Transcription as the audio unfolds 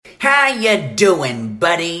you doing,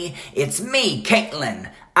 buddy? It's me,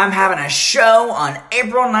 Caitlin. I'm having a show on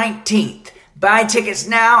April 19th. Buy tickets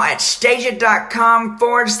now at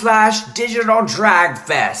Stasia.com/Digital Drag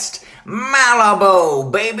Fest.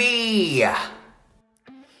 Malibu, baby!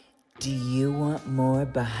 Do you want more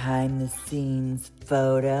behind-the-scenes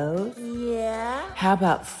photos? Yeah. How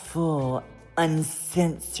about full,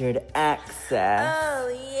 uncensored access? Oh,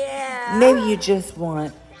 yeah. Maybe you just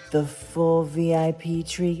want the full VIP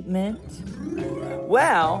treatment?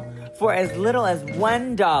 Well, for as little as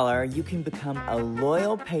 $1, you can become a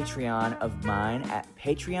loyal Patreon of mine at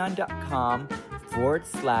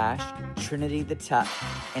patreon.com/Trinity the Tuck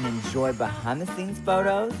and enjoy behind-the-scenes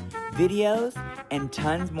photos, videos, and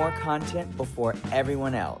tons more content before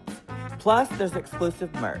everyone else. Plus, there's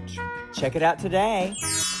exclusive merch. Check it out today.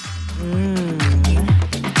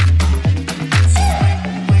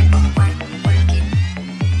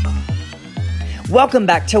 Welcome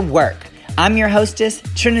back to Work. I'm your hostess,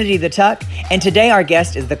 Trinity the Tuck, and today our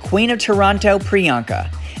guest is the Queen of Toronto,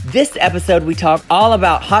 Priyanka. This episode we talk all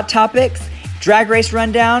about hot topics, drag race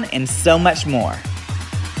rundown, and so much more.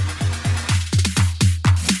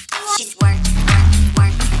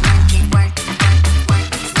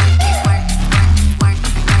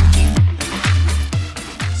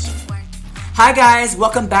 Hi guys,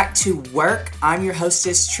 welcome back to Work. I'm your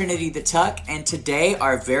hostess, Trinity the Tuck, and today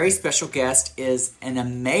our very special guest is an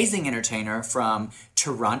amazing entertainer from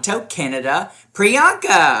Toronto, Canada,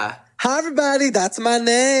 Priyanka. Hi everybody, that's my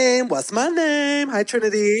name. What's my name? Hi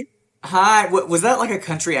Trinity. Hi, was that like a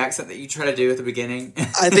country accent that you try to do at the beginning?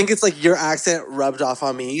 I think it's like your accent rubbed off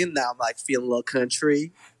on me and now I'm like feeling a little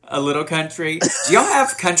country. A little country? Do y'all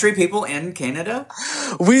have country people in Canada?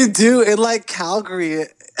 We do, in like Calgary,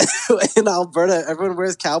 in Alberta, everyone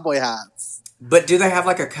wears cowboy hats. But do they have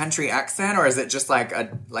like a country accent, or is it just like I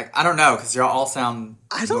don't know, because y'all all sound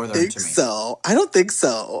northern to me. I don't think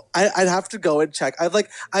so. I'd have to go and check. I've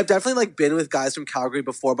definitely like been with guys from Calgary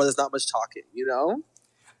before, but there's not much talking, you know?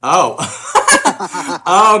 Oh.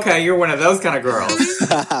 Oh, okay, you're one of those kind of girls.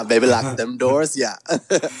 Maybe lock them doors, yeah.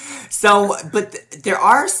 So, but there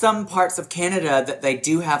are some parts of Canada that they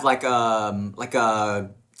do have like a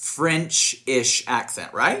French-ish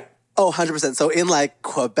accent, right? Oh, 100%. So in like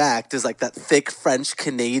Quebec, there's like that thick French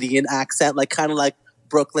Canadian accent, like kind of like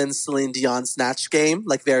Brooklyn's Celine Dion Snatch Game,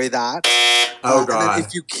 like very that. Oh, God. And then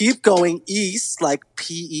if you keep going east, like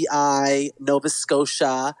PEI, Nova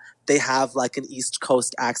Scotia, they have like an East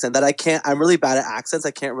Coast accent that I'm really bad at accents.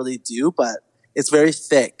 I can't really do, but it's very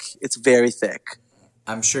thick. It's very thick.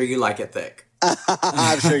 I'm sure you like it thick.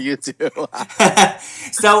 I'm sure you do.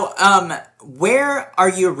 So, where are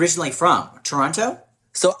you originally from? Toronto?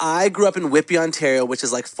 So I grew up in Whitby, Ontario, which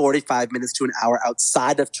is like 45 minutes to an hour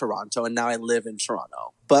outside of Toronto, and now I live in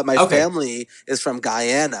Toronto. But my family is from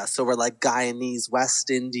Guyana, so we're like Guyanese,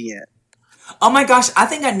 West Indian. Oh my gosh, I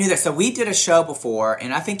think I knew that. So we did a show before,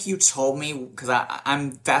 and I think you told me, because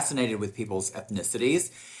I'm fascinated with people's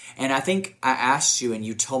ethnicities, and I think I asked you, and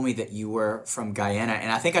you told me that you were from Guyana,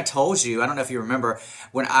 and I think I told you, I don't know if you remember,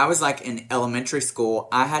 when I was like in elementary school,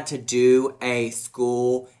 I had to do a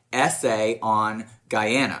school essay on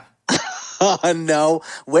Guyana. Oh, no.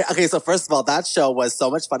 Wait, okay, so first of all, that show was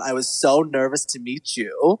so much fun. I was so nervous to meet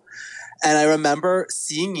you, and I remember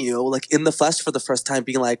seeing you like in the flesh for the first time,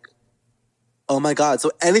 being like, oh my God.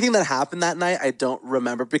 So anything that happened that night, I don't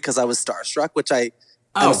remember because I was starstruck, which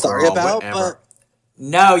I'm sorry about. Whatever. But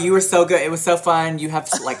no, you were so good. It was so fun. You have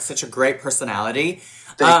like such a great personality.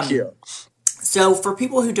 Thank you. So for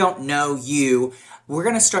people who don't know you, we're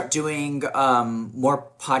going to start doing more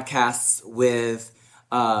podcasts with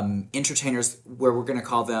entertainers where we're going to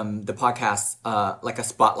call them the podcasts like a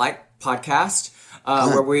spotlight podcast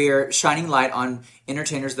where we're shining light on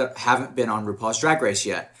entertainers that haven't been on RuPaul's Drag Race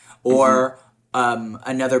yet or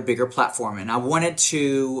another bigger platform. And I wanted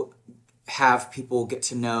to have people get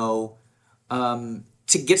to know you.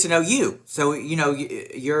 So, you know,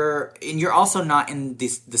 you're also not in the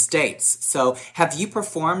States. So have you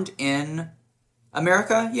performed in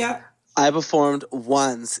America yet? I performed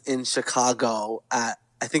once in Chicago at,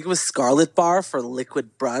 I think it was Scarlet Bar for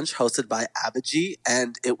Liquid Brunch, hosted by Abaji,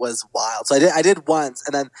 and it was wild. So I did once,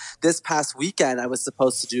 and then this past weekend I was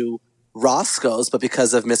supposed to do Roscoe's, but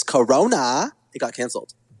because of Miss Corona, it got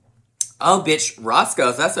canceled. Oh, bitch,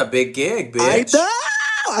 Roscoe's, that's a big gig, bitch. I know!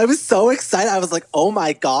 I was so excited. I was like, oh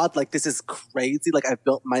my God, like this is crazy. Like I've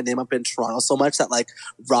built my name up in Toronto so much that like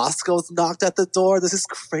Roscoe's knocked at the door. This is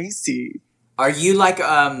crazy. Are you like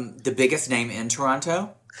the biggest name in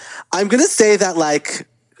Toronto? I'm going to say that like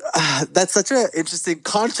That's such an interesting,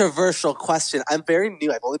 controversial question. I'm very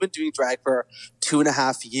new. I've only been doing drag for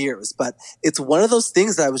 2.5 years, but it's one of those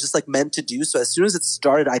things that I was just like meant to do. So as soon as it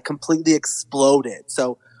started, I completely exploded.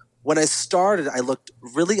 So when I started, I looked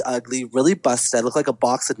really ugly, really busted. I looked like a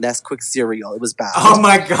box of Nesquik cereal. It was bad. Oh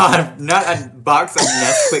my God, not a box of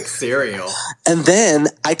Nesquik cereal. And then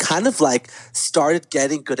I kind of like started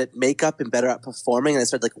getting good at makeup and better at performing. And I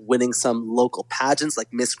started like winning some local pageants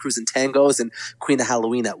like Miss Cruise and Tangos and Queen of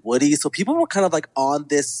Halloween at Woody. So people were kind of like on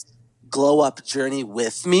this glow up journey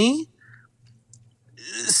with me.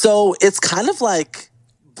 So it's kind of like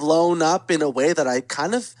blown up in a way that I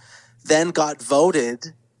kind of then got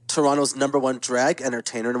voted Toronto's #1 drag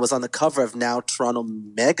entertainer and was on the cover of Now Toronto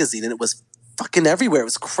magazine, and it was fucking everywhere. It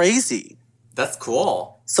was crazy. That's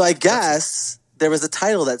cool. So I guess there was a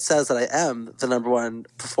title that says that I am the #1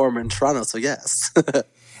 performer in Toronto, so yes.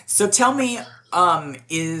 So tell me,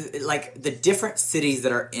 is like the different cities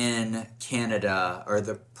that are in Canada or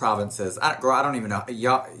the provinces, I don't even know.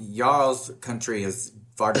 Y'all's country is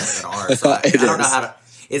far different than ours. So I don't know how to,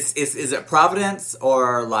 is it Providence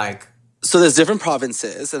or like? So there's different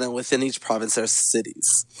provinces, and then within each province there's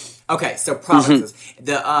cities. Okay, so provinces.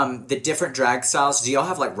 The different drag styles, do y'all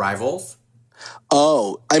have like rivals?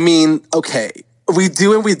 Oh, I mean, okay. We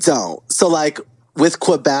do and we don't. So like with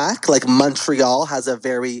Quebec, like Montreal has a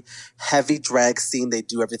very heavy drag scene. They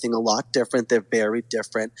do everything a lot different. They're very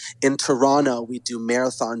different. In Toronto, we do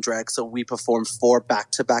marathon drag, so we perform 4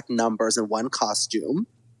 back-to-back numbers in one costume.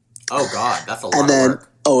 Oh God, that's a lot of work.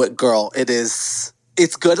 Oh, girl, it is...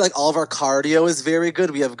 It's good. Like all of our cardio is very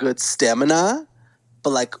good. We have good stamina.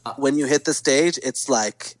 But like when you hit the stage, it's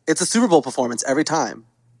like it's a Super Bowl performance every time.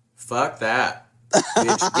 Fuck that.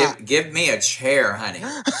 Bitch, give me a chair, honey.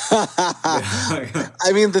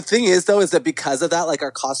 I mean, the thing is though, is that because of that, like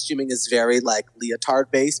our costuming is very like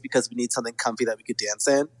leotard based because we need something comfy that we could dance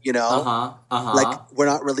in, you know? Like we're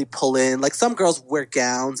not really pulling, like some girls wear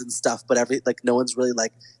gowns and stuff, but no one's really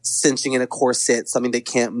like cinching in a corset, something they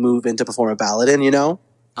can't move in to perform a ballad in, you know?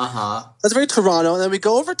 That's very Toronto. And then we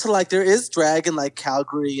go over to like, there is drag in like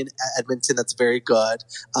Calgary and Edmonton that's very good.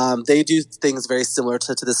 They do things very similar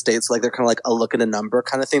to the States. Like they're kind of like a look and a number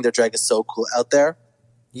kind of thing. Their drag is so cool out there.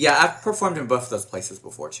 Yeah, I've performed in both of those places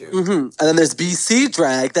before too. And then there's BC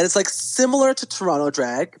drag that is like similar to Toronto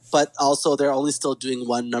drag, but also they're only still doing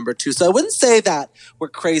one #2. So I wouldn't say that we're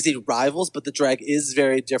crazy rivals, but the drag is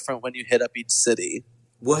very different when you hit up each city.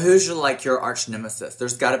 Well, who's your arch nemesis?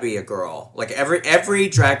 There's got to be a girl. Like every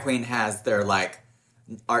drag queen has their like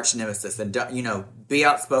arch nemesis, and be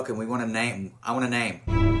outspoken. We want a name. I want a name.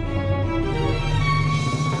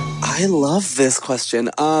 I love this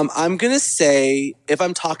question. I'm gonna say if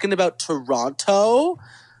I'm talking about Toronto,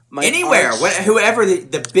 whoever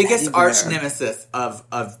the biggest arch nemesis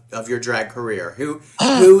of your drag career. Who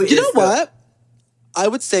is? You know what? I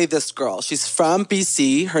would say this girl. She's from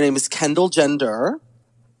BC. Her name is Kendall Gender.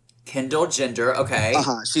 Kendall Gender, okay.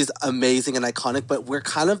 She's amazing and iconic, but we're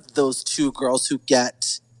kind of those two girls who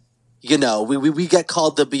get, we get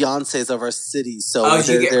called the Beyoncés of our city. So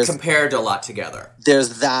you get compared a lot together.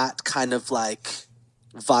 There's that kind of like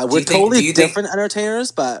vibe. We're totally different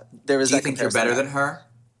entertainers, but there is that. Do you think you're better than her?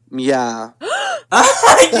 Yeah.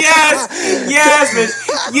 yes,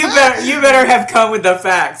 bitch. You better have come with the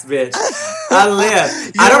facts, bitch. I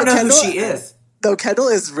live. I don't know who she is. No, Kendall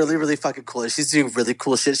is really, really fucking cool. She's doing really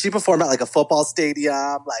cool shit. She performed at like a football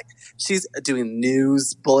stadium. Like she's doing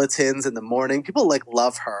news bulletins in the morning. People like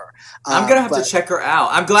love her. I'm gonna have to check her out.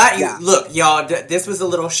 I'm glad look, y'all. This was a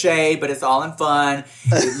little shade, but it's all in fun.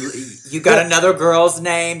 you got another girl's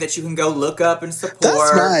name that you can go look up and support.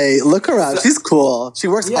 That's right. Look her up. She's cool. She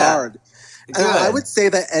works hard. And I would say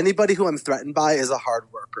that anybody who I'm threatened by is a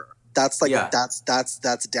hard worker. That's like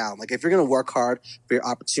that's down. Like if you're gonna work hard for your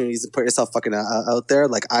opportunities and put yourself fucking out there,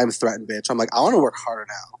 like I'm threatened, bitch. I'm like I want to work harder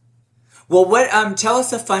now. Well, what? Tell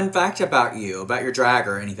us a fun fact about you, about your drag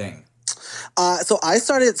or anything. So I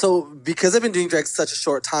started. So because I've been doing drag such a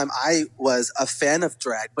short time, I was a fan of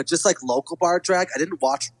drag, but just like local bar drag. I didn't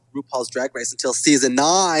watch RuPaul's Drag Race until season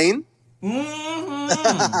 9.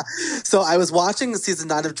 So I was watching season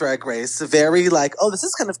 9 of Drag Race, very like, oh, this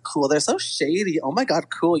is kind of cool. They're so shady. Oh my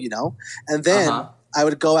God, cool, And then I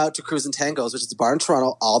would go out to Cruise and Tangos, which is a bar in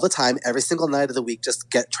Toronto, all the time, every single night of the week, just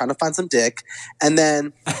trying to find some dick. And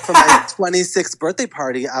then for my 26th birthday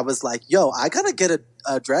party, I was like, yo, I gotta get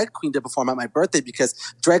a drag queen to perform at my birthday because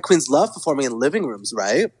drag queens love performing in living rooms,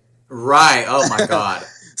 right? Right. Oh my God.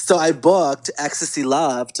 So I booked Ecstasy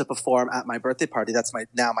Love to perform at my birthday party. That's my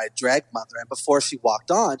drag mother. And before she walked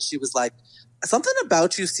on, she was like, something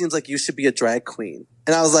about you seems like you should be a drag queen.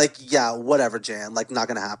 And I was like, yeah, whatever, Jan. Like, not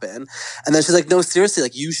going to happen. And then she's like, no, seriously,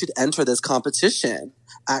 like, you should enter this competition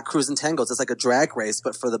at Cruise and Tangos. It's like a drag race,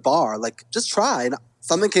 but for the bar. Like, just try. And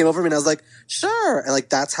something came over me and I was like, sure. And like,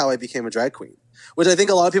 that's how I became a drag queen, which I think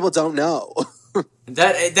a lot of people don't know.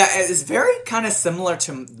 That is very kind of similar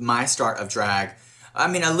to my start of drag. I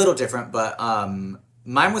mean, a little different, but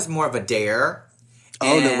mine was more of a dare.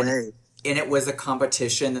 Oh, no way. And it was a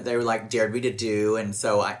competition that they were like dared me to do, and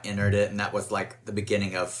so I entered it, and that was like the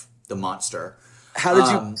beginning of the monster. How did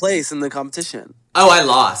you place in the competition? Oh, I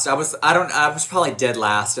lost. I was probably dead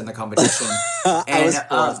last in the competition. I was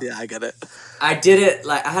fourth. Yeah, I get it. I did it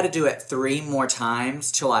like I had to do it 3 more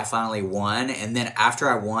times till I finally won, and then after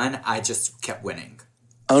I won, I just kept winning.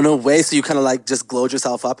 Oh, no way. So you kind of like just glowed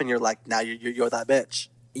yourself up and you're like, now you're that bitch.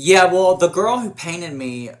 Yeah, well, the girl who painted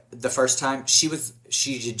me the first time, she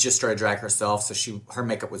had just started drag herself, so her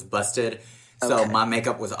makeup was busted. So my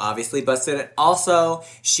makeup was obviously busted. And also,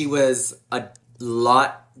 she was a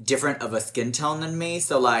lot different of a skin tone than me,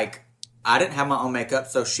 so like I didn't have my own makeup,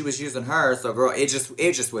 so she was using hers. So girl, it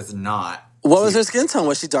just was not. What was her skin tone?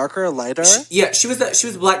 Was she darker or lighter? She was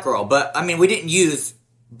a black girl, but I mean, we didn't use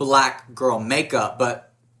black girl makeup, but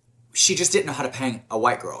she just didn't know how to paint a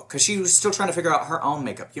white girl because she was still trying to figure out her own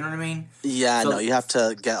makeup. You know what I mean? Yeah, no, you have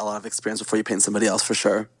to get a lot of experience before you paint somebody else for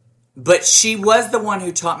sure. But she was the one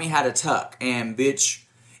who taught me how to tuck. And bitch,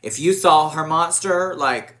 if you saw her monster,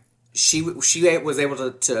 like she was able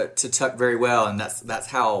to tuck very well, and that's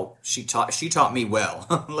how she taught me well.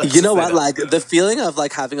 You know what? Like the feeling of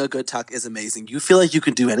like having a good tuck is amazing. You feel like you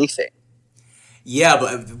can do anything. Yeah,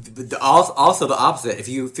 but also the opposite. If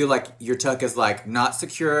you feel like your tuck is like not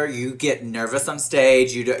secure, you get nervous on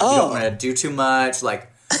stage. You don't want to do too much.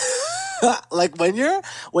 Like, like when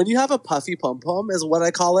you have a puffy pom pom is what I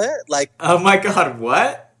call it. Like, oh my god,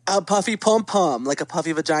 what? A puffy pom pom, like a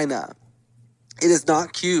puffy vagina. It is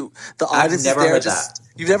not cute. The audience I've never is there. heard that.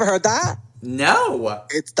 You've never heard that? No.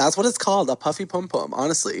 That's what it's called, a puffy pom pom.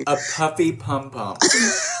 Honestly, a puffy pom pom.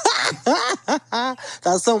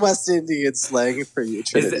 That's some West Indian slang for you,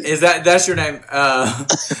 Trinity. Is that's your name?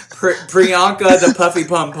 Priyanka the Puffy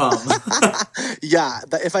Pum Pum. Yeah,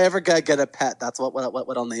 if I ever get a pet, that's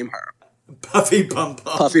what I'll name her. Puffy Pum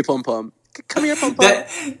Pum. Puffy Pum Pum. Come here, Pum Pum.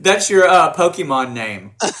 That's your Pokemon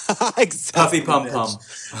name. Exactly. Puffy Pum Pum.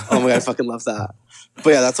 Oh my god, I fucking love that.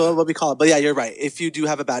 But yeah, that's what we call it. But yeah, you're right. If you do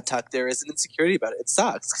have a bad tuck, there is an insecurity about it. It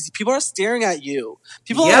sucks because people are staring at you.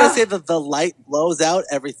 People always say that the light blows out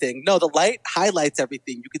everything. No, the light highlights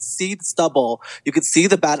everything. You could see the stubble. You could see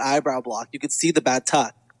the bad eyebrow block. You could see the bad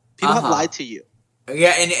tuck. People have lied to you.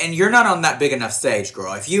 Yeah, and you're not on that big enough stage,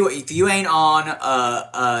 girl. If you ain't on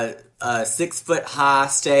a 6 foot high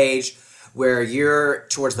stage where you're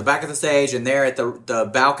towards the back of the stage and they're at the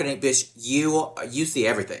balcony, bitch, you see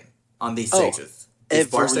everything on these stages. These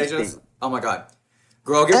bar stages? Oh my god.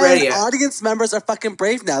 Girl, get ready. Audience members are fucking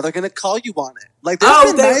brave now. They're going to call you on it. Like,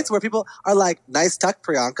 there's been nights where people are like, nice tuck,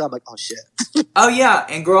 Priyanka. I'm like, oh shit. Oh yeah.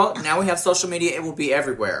 And girl, now we have social media. It will be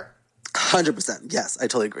everywhere. 100%. Yes, I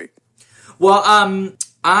totally agree. Well,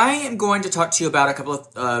 I am going to talk to you about a couple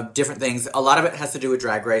of different things. A lot of it has to do with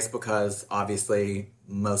Drag Race because obviously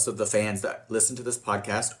most of the fans that listen to this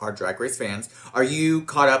podcast are Drag Race fans. Are you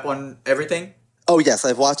caught up on everything? Oh, yes.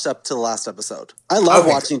 I've watched up to the last episode. I love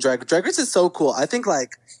watching Drag Race is so cool. I think,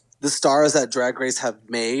 like, the stars that Drag Race have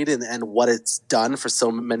made and what it's done for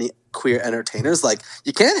so many queer entertainers, like,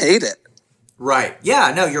 you can't hate it. Right.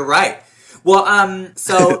 Yeah, no, you're right. Well,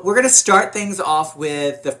 so we're going to start things off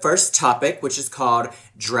with the first topic, which is called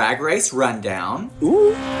Drag Race Rundown.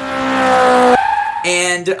 Ooh.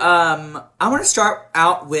 And I want to start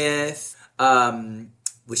out with...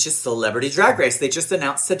 which is Celebrity Drag Race. They just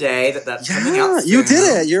announced today that coming out soon. You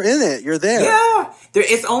did it. You're in it. You're there. Yeah.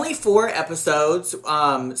 It's only 4 episodes,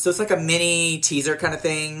 so it's like a mini teaser kind of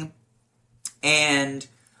thing. And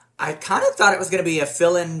I kind of thought it was going to be a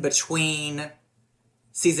fill-in between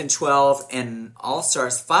Season 12 and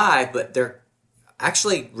All-Stars 5, but they're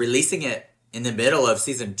actually releasing it in the middle of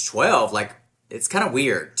Season 12. Like, it's kind of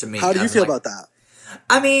weird to me. How do you feel about that?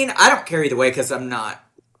 I mean, I don't care either way because I'm not...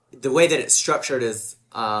 The way that it's structured is...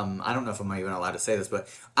 I don't know if I'm even allowed to say this, but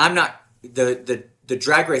I'm not the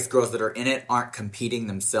Drag Race girls that are in it aren't competing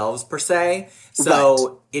themselves per se,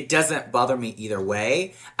 so it doesn't bother me either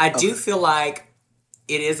way. I do feel like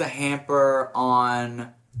it is a hamper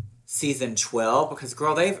on season 12 because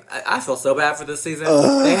girl, I feel so bad for this season.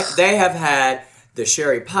 They have had the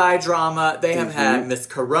Sherry Pie drama. They have had Miss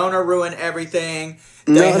Corona ruin everything.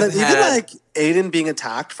 Even like Aiden being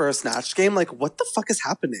attacked for a Snatch game, like what the fuck is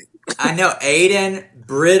happening? I know Aiden,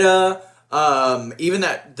 Britta, even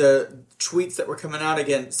that the tweets that were coming out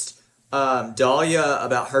against Dahlia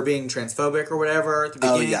about her being transphobic or whatever at the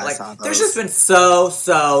beginning. Yeah, like, I saw those. there's just been so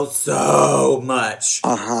much.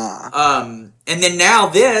 And then now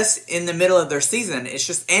this in the middle of their season, it's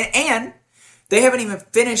just and they haven't even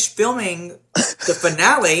finished filming the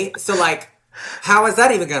finale. So like, how is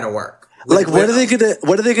that even going to work? Like, what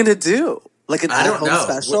are they gonna do? Like an at-home know.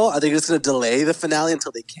 special? Are they just gonna delay the finale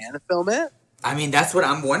until they can film it? I mean, that's what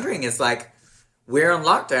I'm wondering. Is like, we're on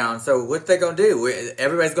lockdown, so what they gonna do?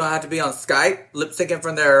 Everybody's gonna have to be on Skype, lip syncing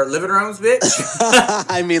from their living rooms, bitch.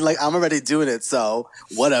 I mean, like, I'm already doing it, so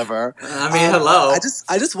whatever. I mean, hello.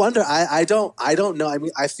 I just wonder. I don't know. I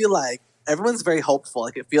mean, I feel like everyone's very hopeful.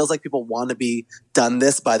 Like, it feels like people want to be done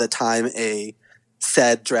this by the time a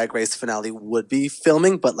said Drag Race finale would be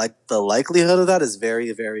filming, but like the likelihood of that is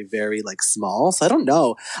very, very, very like small. So I don't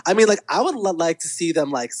know. I mean, like, I would like to see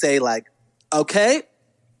them like say like, okay,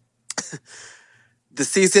 the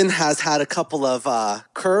season has had a couple of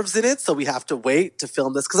curves in it, so we have to wait to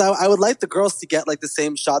film this. Because I would like the girls to get like the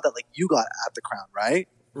same shot that like you got at the Crown, right?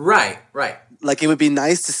 Right. Like, it would be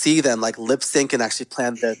nice to see them like lip sync and actually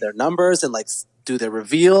plan their numbers and like do their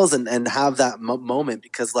reveals and have that moment,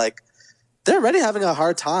 because like they're already having a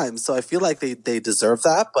hard time. So I feel like they deserve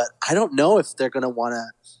that, but I don't know if they're going to want to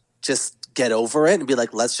just get over it and be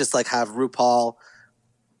like, let's just like have RuPaul,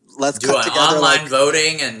 let's do cut an together online like,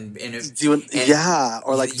 voting and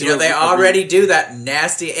or like, you know, they already do that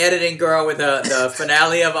nasty editing, girl, with the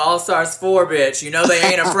finale of All Stars 4, bitch. You know they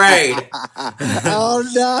ain't afraid. Oh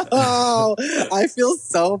no, I feel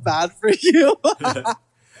so bad for you.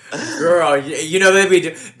 Girl, you know they'd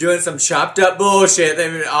be doing some chopped up bullshit.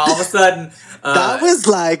 They'd be all of a sudden.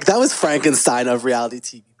 That was Frankenstein of reality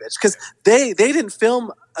TV, bitch. Because they didn't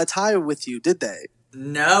film a tie with you, did they?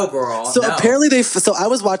 No, girl. So no. apparently So I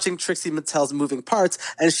was watching Trixie Mattel's Moving Parts,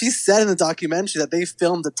 and she said in the documentary that they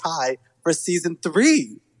filmed a tie for season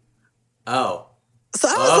 3. Oh. So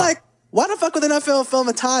I was like, why the fuck would they not film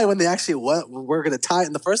a tie when they actually were going to tie it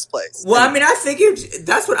in the first place? Well, I mean, I figured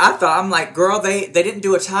that's what I thought. I'm like, girl, they didn't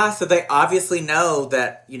do a tie, so they obviously know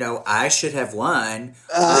that, you know, I should have won.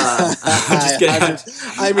 I'm just kidding.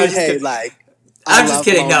 I mean, hey, like, I'm just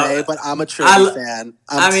kidding. Monet, no, but I'm a Trinity fan.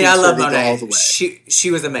 I love Monet. All the way.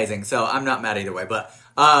 She was amazing, so I'm not mad either way. But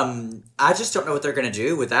I just don't know what they're going to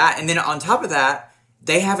do with that. And then on top of that,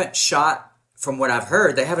 they haven't shot. From what I've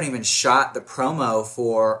heard, they haven't even shot the promo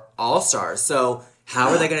for All Stars. So how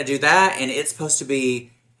are they going to do that? And it's supposed to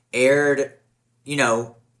be aired, you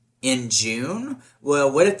know, in June.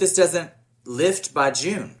 Well, what if this doesn't lift by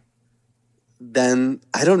June? Then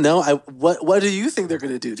I don't know. What do you think they're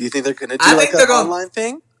going to do? Do you think they're going to do like an online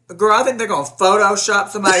thing? Girl, I think they're going to Photoshop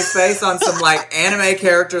somebody's face on some like anime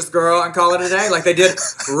characters, girl, and call it a day. Like they did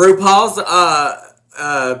RuPaul's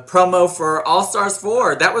promo for All Stars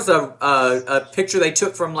 4. That was a picture they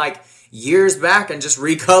took from like years back and just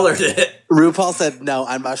recolored it. RuPaul said, no,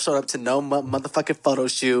 I'm not showing up to no motherfucking photo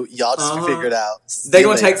shoot. Y'all just figure it out. They're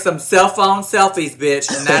going to take some cell phone selfies, bitch,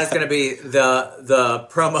 and that is going to be the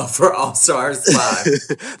promo for All Stars 5.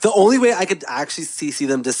 The only way I could actually see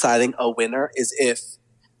them deciding a winner is if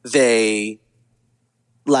they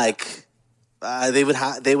like they would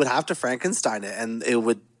have to Frankenstein it, and it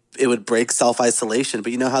would break self-isolation.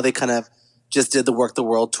 But you know how they kind of just did the Work the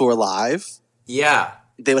World tour live? Yeah.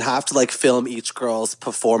 They would have to like film each girl's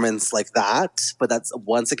performance like that. But that's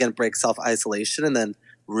once again break self-isolation. And then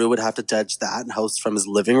Rue would have to judge that and host from his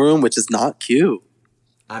living room, which is not cute.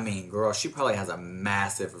 I mean, girl, she probably has a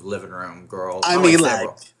massive living room, girl. I mean, like,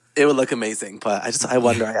 it would look amazing. But I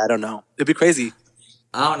wonder, I don't know. It'd be crazy.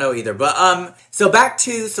 I don't know either. But so back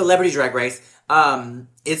to Celebrity Drag Race.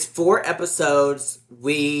 It's 4 episodes.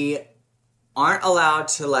 We aren't allowed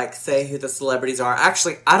to like say who the celebrities are.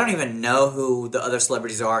 Actually, I don't even know who the other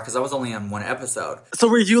celebrities are because I was only on 1 episode. So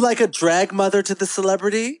were you like a drag mother to the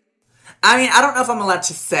celebrity? I mean, I don't know if I'm allowed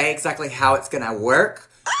to say exactly how it's gonna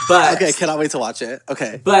work, but okay, cannot wait to watch it.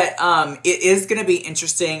 Okay, but it is gonna be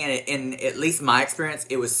interesting, and in at least my experience,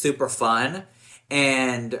 it was super fun,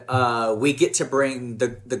 and we get to bring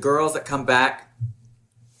the girls that come back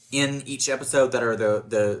in each episode that are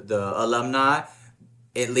the alumni.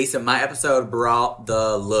 At least in my episode, brought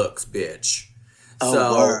the looks, bitch.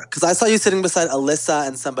 Oh, because I saw you sitting beside Alyssa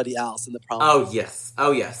and somebody else in the promo. Oh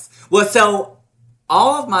yes. Well, so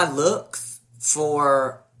all of my looks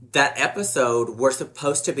for that episode were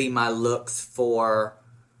supposed to be my looks for.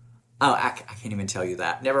 Oh, I can't even tell you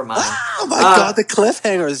that. Never mind. Oh my god, the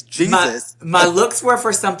cliffhangers, Jesus! My looks were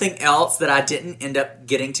for something else that I didn't end up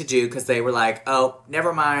getting to do because they were like, "Oh,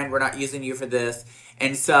 never mind, we're not using you for this,"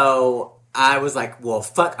 and so. I was like, well,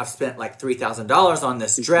 fuck, I've spent like $3,000 on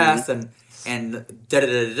this dress, and and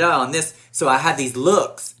da-da-da-da-da on this. So I had these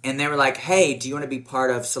looks, and they were like, hey, do you want to be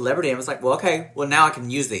part of Celebrity? And I was like, well, okay. Well, now I can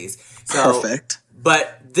use these. So, Perfect.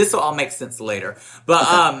 But this will all make sense later. But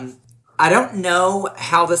I don't know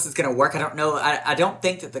how this is going to work. I don't know. I don't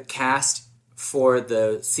think that the cast for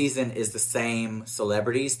the season is the same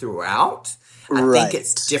celebrities throughout. I think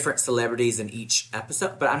it's different celebrities in each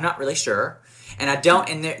episode, but I'm not really sure. And I don't,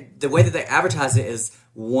 and the way that they advertise it is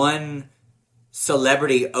one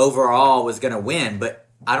celebrity overall was going to win, but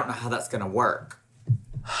I don't know how that's going to work.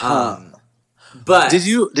 But did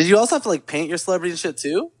you also have to like paint your celebrity and shit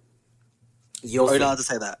too? You'll see. You're not allowed to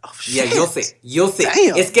say that. Oh, yeah, you'll see. You'll see.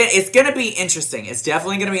 Damn. It's gonna be interesting. It's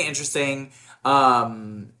definitely gonna be interesting.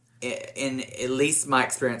 In at least my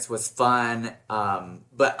experience was fun.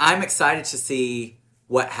 But I'm excited to see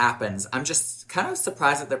what happens. I'm just kind of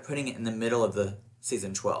surprised that they're putting it in the middle of the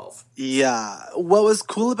season 12. Yeah. What was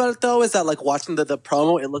cool about it though is that like watching the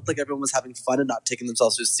promo, it looked like everyone was having fun and not taking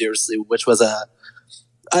themselves too seriously, which was a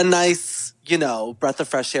nice, breath of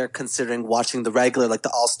fresh air considering watching the regular, like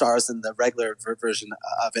the All-Stars and the regular version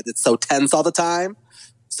of it. It's so tense all the time.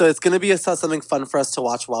 So it's going to be something fun for us to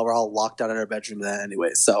watch while we're all locked down in our bedroom then anyway.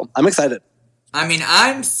 So I'm excited. I mean,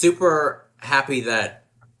 I'm super happy that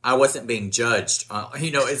I wasn't being judged.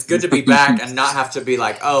 It's good to be back and not have to be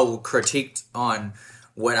like, critiqued on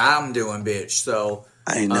what I'm doing, bitch. So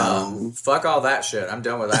I know. Fuck all that shit. I'm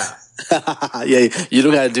done with that. Yeah, you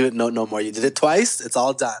don't got to do it no more. You did it twice. It's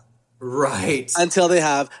all done. Right. Until they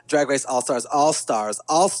have Drag Race All-Stars, All-Stars,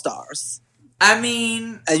 All-Stars. I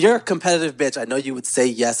mean... And you're a competitive bitch. I know you would say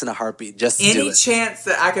yes in a heartbeat. Just do it. Any chance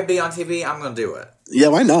that I could be on TV, I'm going to do it. Yeah,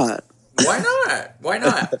 why not? Why not? Why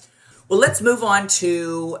not? Well, let's move on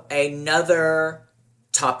to another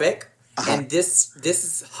topic. Uh-huh. And this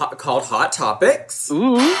is called Hot Topics.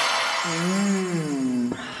 Ooh.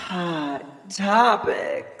 Hot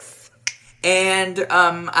Topics. And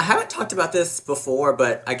I haven't talked about this before,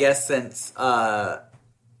 but I guess since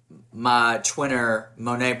my twinner,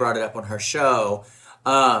 Monet, brought it up on her show,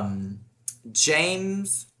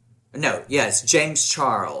 James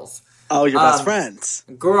Charles. Oh, your best friends.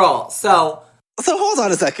 Girl, so hold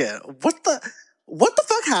on a second. What the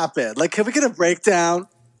fuck happened? Like, can we get a breakdown?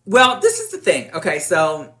 Well, this is the thing. Okay,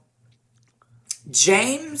 so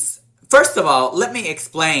James, first of all, let me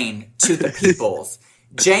explain to the peoples.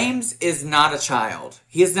 James is not a child.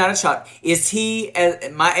 He is not a child. Is he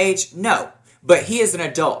at my age? No. But he is an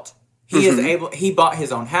adult. He is he bought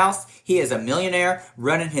his own house. He is a millionaire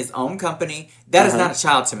running his own company. That is not a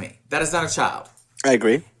child to me. That is not a child. I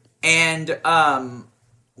agree. And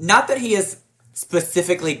not that he has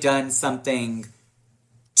specifically done something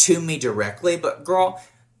to me directly, but girl,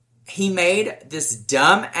 he made this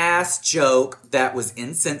dumb ass joke that was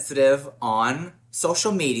insensitive on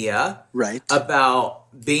social media. Right. About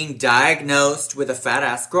being diagnosed with a fat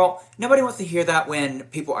ass. Girl, nobody wants to hear that when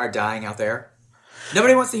people are dying out there.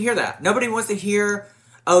 Nobody wants to hear that. Nobody wants to hear,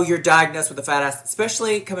 oh, you're diagnosed with a fat ass,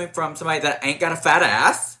 especially coming from somebody that ain't got a fat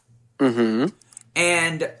ass. Mm-hmm.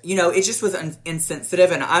 And, it just was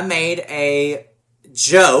insensitive, and I made a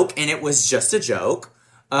joke, and it was just a joke.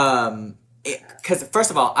 Because,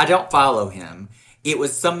 first of all, I don't follow him. It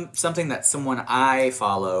was something that someone I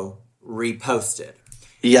follow reposted.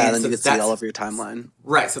 Yeah, and then you could see it all over your timeline.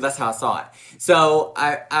 Right, so that's how I saw it. So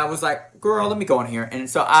I was like, girl, let me go on here. And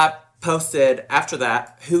so I posted after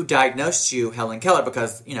that, who diagnosed you, Helen Keller?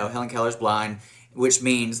 Because, Helen Keller's blind, which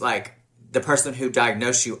means, like, the person who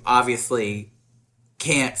diagnosed you obviously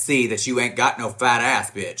can't see that you ain't got no fat ass,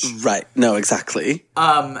 bitch. Right, no, exactly.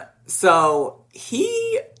 So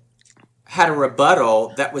he had a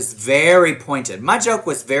rebuttal that was very pointed. My joke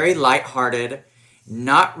was very lighthearted,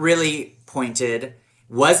 not really pointed,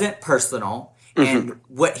 wasn't personal, and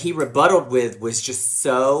what he rebutted with was just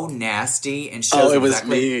so nasty and shows was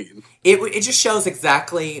mean. It just shows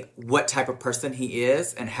exactly what type of person he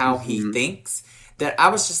is and how he thinks, that I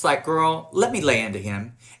was just like, girl, let me lay into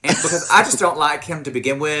him. And because I just don't like him to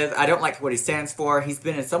begin with. I don't like what he stands for. He's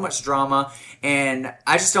been in so much drama, and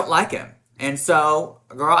I just don't like him. And so,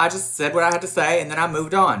 girl, I just said what I had to say, and then I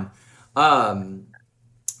moved on.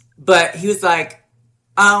 But he was like,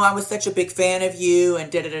 oh, I was such a big fan of you,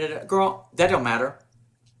 and da-da-da-da. Girl, that don't matter.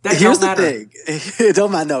 Here's the thing. It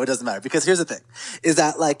don't matter. No, it doesn't matter. Because here's the thing. Is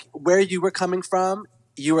that, like, where you were coming from,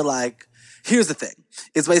 you were like, here's the thing.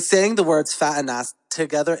 Is by saying the words fat and ass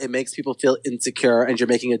together, it makes people feel insecure, and you're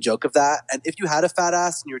making a joke of that. And if you had a fat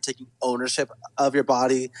ass and you were taking ownership of your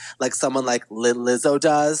body, like someone like Lizzo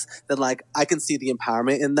does, then, like, I can see the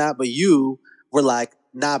empowerment in that. But you were like,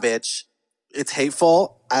 nah, bitch. It's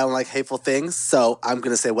hateful. I don't like hateful things, so I'm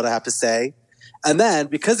going to say what I have to say. And then,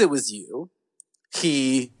 because it was you,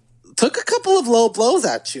 he took a couple of low blows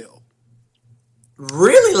at you.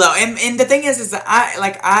 Really low. And the thing is that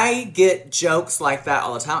I get jokes like that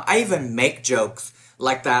all the time. I even make jokes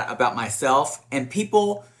like that about myself, and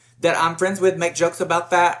people that I'm friends with make jokes about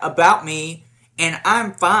that about me, and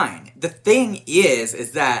I'm fine. The thing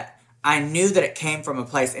is that I knew that it came from a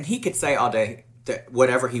place, and he could say all day that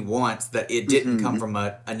whatever he wants, that it didn't come from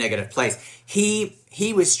a negative place.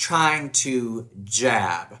 He was trying to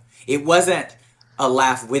jab. It wasn't a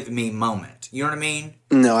laugh with me moment. You know what I mean?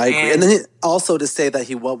 No, I agree. And then also to say that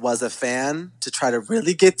he was a fan to try to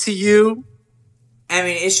really get to you. I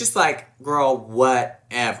mean, it's just like, girl,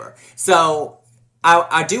 whatever. So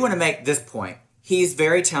I do want to make this point. He's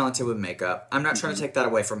very talented with makeup. I'm not trying to take that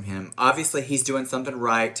away from him. Obviously, he's doing something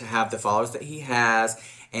right to have the followers that he has,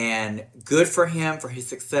 and good for him for his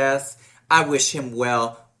success. I wish him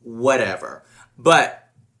well, whatever. But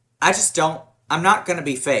I just don't, I'm not going to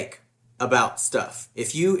be fake about stuff.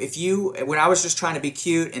 If you, when I was just trying to be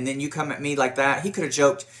cute and then you come at me like that, he could have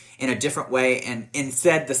joked in a different way and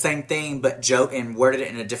said the same thing, but joke and worded it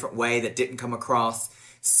in a different way that didn't come across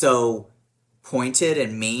so pointed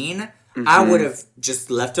and mean. I would have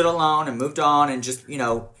just left it alone and moved on, and just,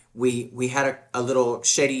 we had a little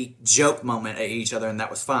shady joke moment at each other, and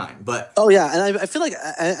that was fine. But oh yeah, and I feel like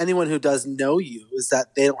anyone who does know you is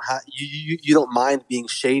that they don't have you don't mind being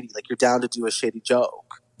shady. Like, you're down to do a shady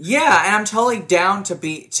joke. Yeah, and I'm totally down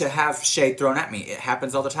to have shade thrown at me. It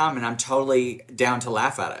happens all the time, and I'm totally down to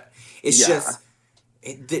laugh at it. It's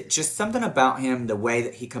just something about him, the way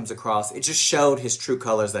that he comes across. It just showed his true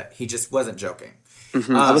colors, that he just wasn't joking.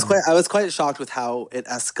 I was quite shocked with how it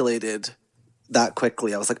escalated that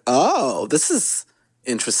quickly. I was like, oh, this is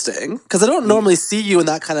interesting, because I don't normally see you in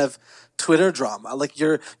that kind of Twitter drama. Like,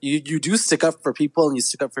 you do stick up for people, and you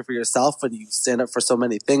stick up for yourself, and you stand up for so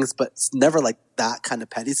many things, but it's never like that kind of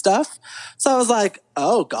petty stuff. So I was like,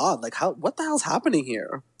 oh God, like, what the hell's happening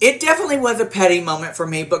here? It definitely was a petty moment for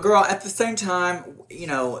me, but girl, at the same time,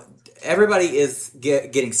 everybody is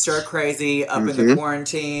getting stir crazy up in the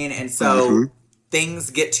quarantine, and so things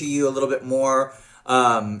get to you a little bit more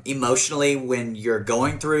emotionally when you're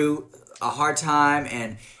going through a hard time.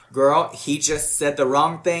 And girl, he just said the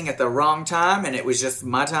wrong thing at the wrong time, and it was just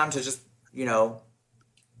my time to just,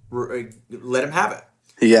 let him have it.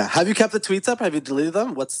 Yeah. Have you kept the tweets up? Have you deleted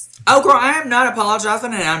them? Oh, girl, I am not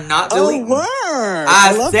apologizing, and I'm not deleting. Oh, word!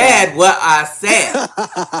 I said what I said.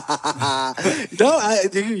 No,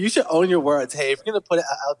 you should own your words. Hey, if you're going to put it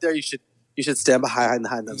out there, you should stand behind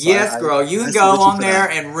them. Yes, girl. You can go on there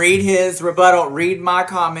and read his rebuttal, read my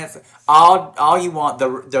comments, all you want.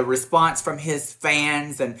 The response from his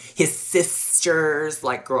fans and his sisters.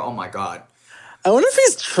 Like, girl, oh my God. I wonder if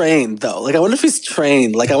he's trained, though. Like, I wonder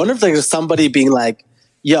if there's somebody being like,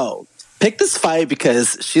 yo, pick this fight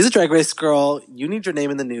because she's a Drag Race girl. You need your name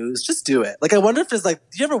in the news. Just do it. Like, I wonder if there's like,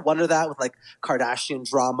 do you ever wonder that with like Kardashian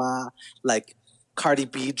drama, like Cardi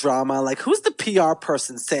B drama? Like, who's the PR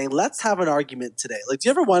person saying, let's have an argument today? Like, do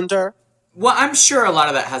you ever wonder? Well, I'm sure a lot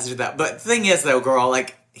of that has to do with that. But the thing is, though, girl,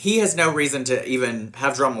 like, he has no reason to even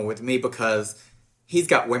have drama with me because he's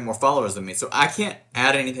got way more followers than me. So I can't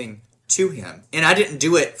add anything to him. And I didn't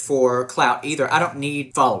do it for clout either. I don't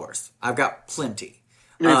need followers. I've got plenty.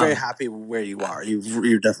 You're very happy where you are.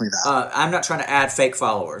 You're definitely that. I'm not trying to add fake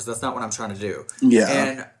followers. That's not what I'm trying to do. Yeah.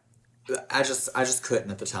 And I just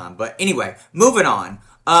couldn't at the time. But anyway, moving on.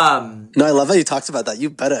 No, I love how you talked about that.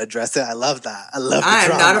 You better address it. I love that. I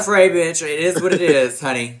am not afraid, bitch. It is what it is,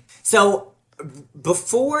 honey. So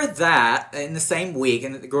before that, in the same week,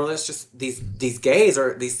 and the girl, it's just these gays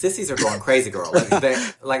or these sissies are going crazy, girl.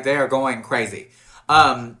 They are going crazy.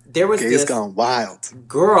 There was gays gone wild.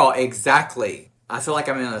 Girl, exactly. I feel like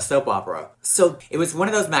I'm in a soap opera. So it was one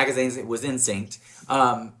of those magazines. It was Instinct,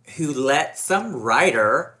 who let some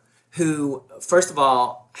writer who, first of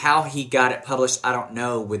all, how he got it published, I don't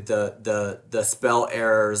know, with the spell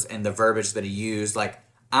errors and the verbiage that he used. Like,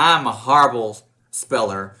 I'm a horrible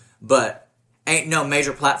speller, but ain't no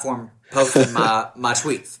major platform posting my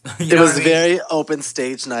tweets. It was very open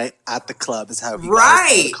stage night at the club is how you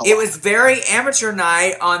right. It was very amateur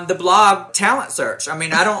night on the blog Talent Search. I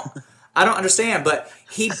mean, I don't understand, but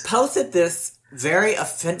he posted this very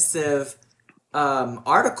offensive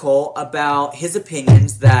article about his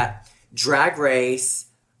opinions that Drag Race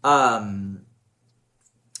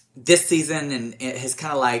this season and it has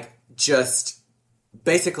kind of like just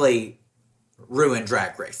basically ruined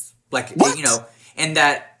Drag Race. Like, what? And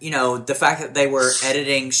that, the fact that they were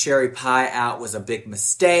editing Sherry Pie out was a big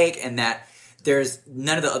mistake, and that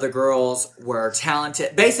none of the other girls were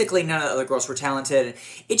talented. Basically, none of the other girls were talented.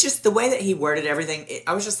 It just, the way that he worded everything,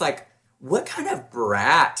 I was just like, what kind of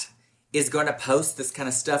brat is going to post this kind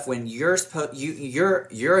of stuff when you're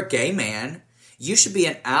a gay man. You should be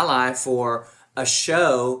an ally for a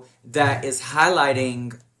show that is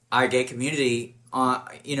highlighting our gay community,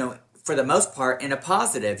 for the most part, in a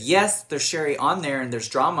positive. Yes, there's Sherry on there and there's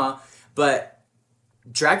drama, but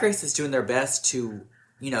Drag Race is doing their best to,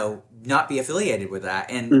 not be affiliated with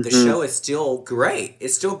that. And the show is still great.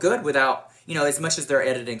 It's still good without, as much as they're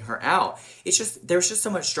editing her out. There's just so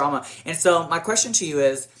much drama. And so my question to you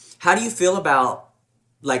is, how do you feel about,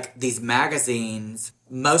 like, these magazines,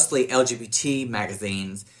 mostly LGBT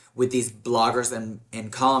magazines, with these bloggers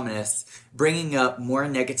and columnists bringing up more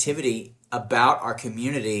negativity about our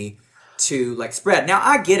community to, like, spread? Now,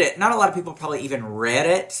 I get it. Not a lot of people probably even read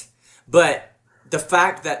it, but the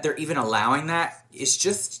fact that they're even allowing that is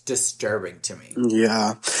just disturbing to me.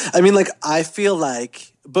 Yeah. I mean, like, I feel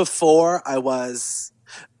like before I was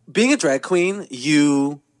being a drag queen,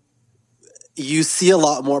 you see a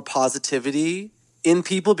lot more positivity in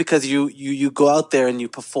people because you go out there and you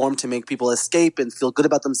perform to make people escape and feel good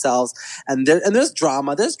about themselves. And there's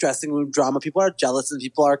drama, there's dressing room drama. People are jealous and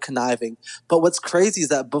people are conniving. But what's crazy is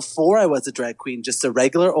that before I was a drag queen, just a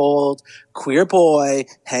regular old queer boy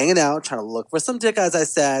hanging out, trying to look for some dick, as I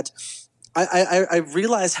said, I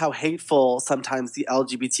realized how hateful sometimes the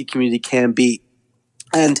LGBT community can be.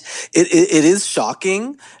 And it is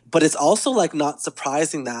shocking, but it's also, like, not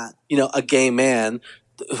surprising that, a gay man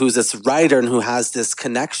who's this writer and who has this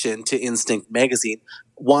connection to Instinct magazine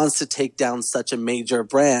wants to take down such a major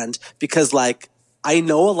brand because, like, I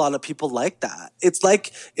know a lot of people like that. It's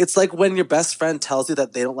like when your best friend tells you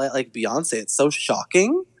that they don't like Beyonce. It's so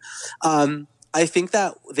shocking. I think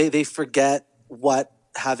that they forget what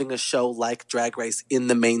having a show like Drag Race in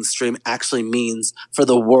the mainstream actually means for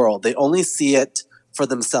the world. They only see it for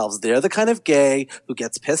themselves. They're the kind of gay who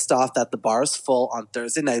gets pissed off that the bar is full on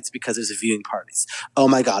Thursday nights because there's viewing parties. Oh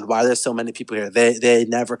my God, why are there so many people here? They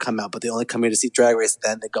never come out, but they only come here to see Drag Race,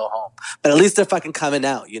 then they go home. But at least they're fucking coming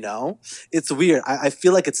out, It's weird. I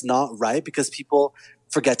feel like it's not right because people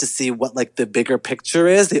forget to see what, like, the bigger picture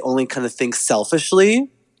is. They only kind of think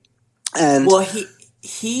selfishly. And well,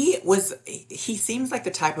 he seems like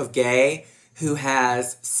the type of gay who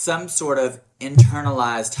has some sort of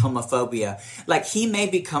internalized homophobia. Like, he may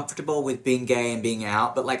be comfortable with being gay and being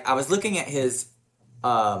out, but, like, I was looking at his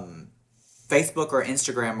Facebook or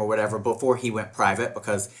Instagram or whatever before he went private,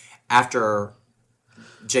 because after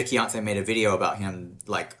Jake Yonsei made a video about him,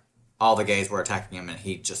 like, all the gays were attacking him and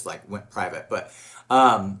he just, like, went private. But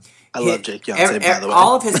I love Jake Yonsei, by the way.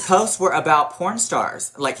 All of his posts were about porn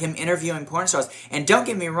stars, like him interviewing porn stars. And don't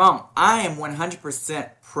get me wrong, I am 100%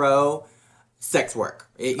 pro sex work.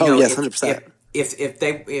 Yes, 100%.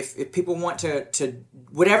 If people want to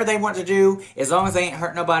whatever they want to do, as long as they ain't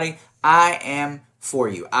hurt nobody, I am for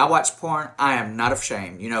you. I watch porn. I am not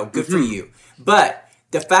ashamed. Good for you. But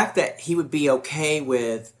the fact that he would be okay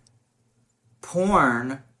with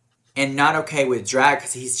porn and not okay with drag,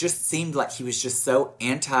 because he's just seemed like he was just so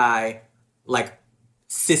anti, like,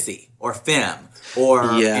 sissy or femme or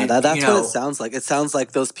that's what it sounds like. It sounds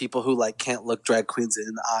like those people who, like, can't look drag queens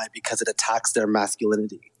in the eye because it attacks their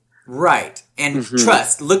masculinity. Right. And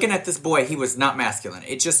trust, looking at this boy, he was not masculine.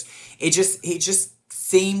 He just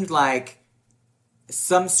seemed like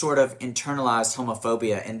some sort of internalized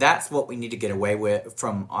homophobia, and that's what we need to get away with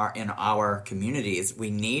in our communities. We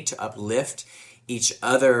need to uplift each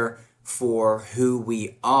other for who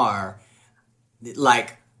we are,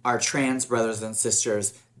 like our trans brothers and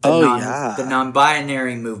sisters, the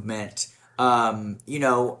non-binary movement, femme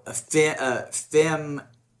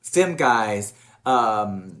guys,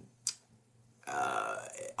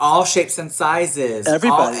 all shapes and sizes,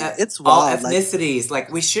 everybody. It's wild. All ethnicities.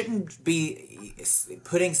 Like, we shouldn't be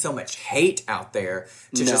putting so much hate out there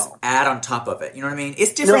to just add on top of it. You know what I mean?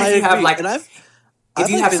 It's different if you have, like, if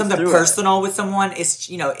you have something personal with someone. It's,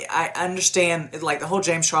 I understand, like, the whole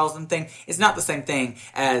James Charleston thing is not the same thing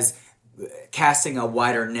as casting a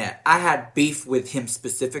wider net. I had beef with him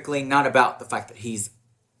specifically, not about the fact that he's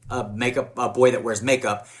a boy that wears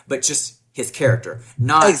makeup, but just his character.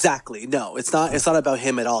 Not exactly. No, it's not about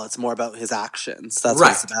him at all. It's more about his actions. That's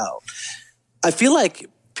what it's about. I feel like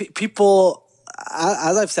people,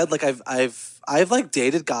 as I've said, like, I've like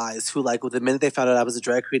dated guys who, like, the minute they found out I was a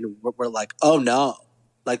drag queen, were like, oh no,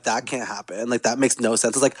 like, that can't happen. Like, that makes no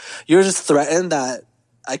sense. It's like, you're just threatened that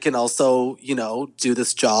I can also, do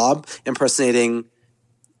this job impersonating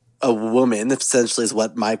a woman, essentially, is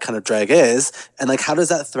what my kind of drag is. And like, how does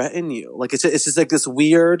that threaten you? Like, it's just like this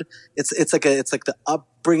weird, it's like the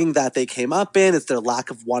upbringing that they came up in. It's their lack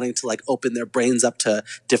of wanting to like open their brains up to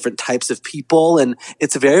different types of people. And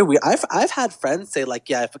it's very weird. I've had friends say like,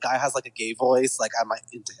 yeah, if a guy has like a gay voice, like I might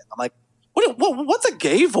into him. I'm like, what's a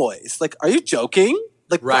gay voice? Like, are you joking?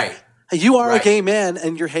 Like, Right. You are a gay man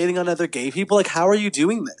and you're hating on other gay people. Like, how are you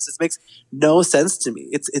doing this? It makes no sense to me.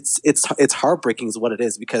 It's heartbreaking is what it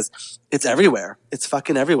is, because it's everywhere. It's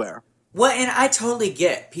fucking everywhere. Well, and I totally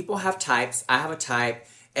get people have types. I have a type.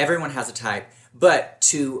 Everyone has a type. But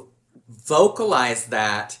to vocalize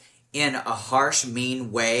that in a harsh,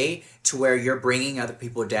 mean way to where you're bringing other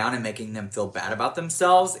people down and making them feel bad about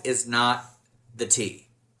themselves is not the tea.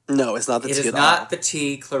 No, it's not the tea. It is not the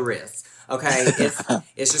tea, Clarice. Okay,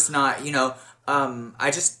 it's just not. You know,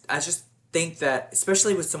 I just think that,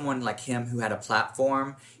 especially with someone like him who had a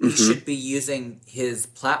platform, he should be using his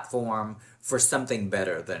platform for something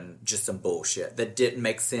better than just some bullshit that didn't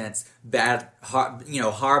make sense, bad,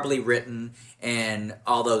 horribly written, and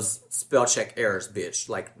all those spell check errors, bitch.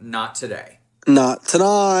 Like, not today. Not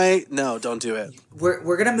tonight. No, don't do it.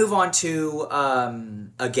 We're gonna move on to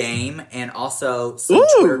a game and also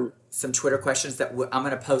some Twitter questions that I'm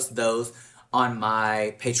gonna post those on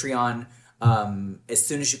my Patreon. As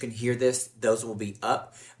soon as you can hear this, those will be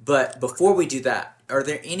up. But before we do that, is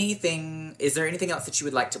there anything else that you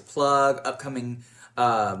would like to plug? Upcoming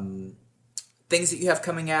things that you have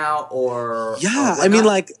coming out, or I mean,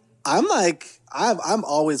 I'm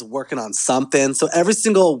always working on something. So every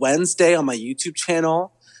single Wednesday on my YouTube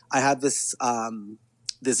channel, I have this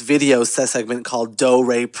this video segment called Do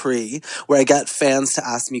Re Pre, where I get fans to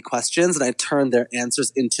ask me questions and I turn their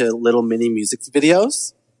answers into little mini music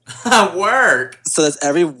videos. Work. So that's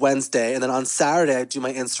every Wednesday. And then on Saturday, I do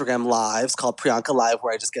my Instagram lives called Priyanka Live,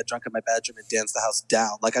 where I just get drunk in my bedroom and dance the house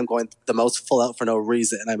down. Like I'm going the most full out for no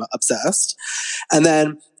reason. I'm obsessed. And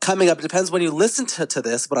then coming up, it depends when you listen to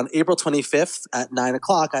this, but on April 25th at 9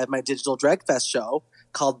 o'clock, I have my Digital Drag Fest show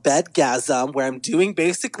called Bedgasm, where I'm doing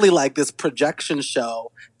basically like this projection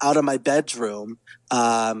show out of my bedroom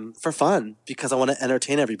for fun, because I want to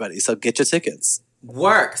entertain everybody. So get your tickets.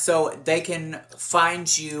 Work. So they can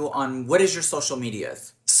find you on, what is your social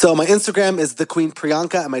medias? So my Instagram is The Queen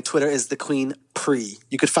Priyanka and my Twitter is The Queen Pri.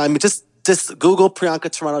 You could find me, just Google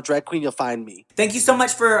Priyanka Toronto Drag Queen, you'll find me. Thank you so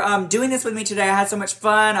much for doing this with me today. I had so much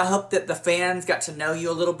fun. I hope that the fans got to know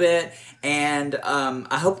you a little bit, and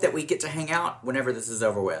I hope that we get to hang out whenever this is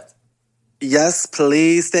over with. Yes,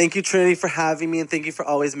 please. Thank you, Trinity, for having me, and thank you for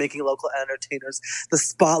always making local entertainers the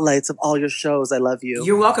spotlights of all your shows. I love you.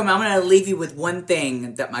 You're welcome. I'm going to leave you with one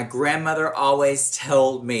thing that my grandmother always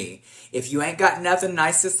told me. If you ain't got nothing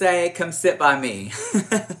nice to say, come sit by me.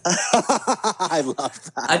 I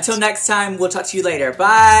love that. Until next time, we'll talk to you later.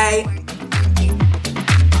 Bye.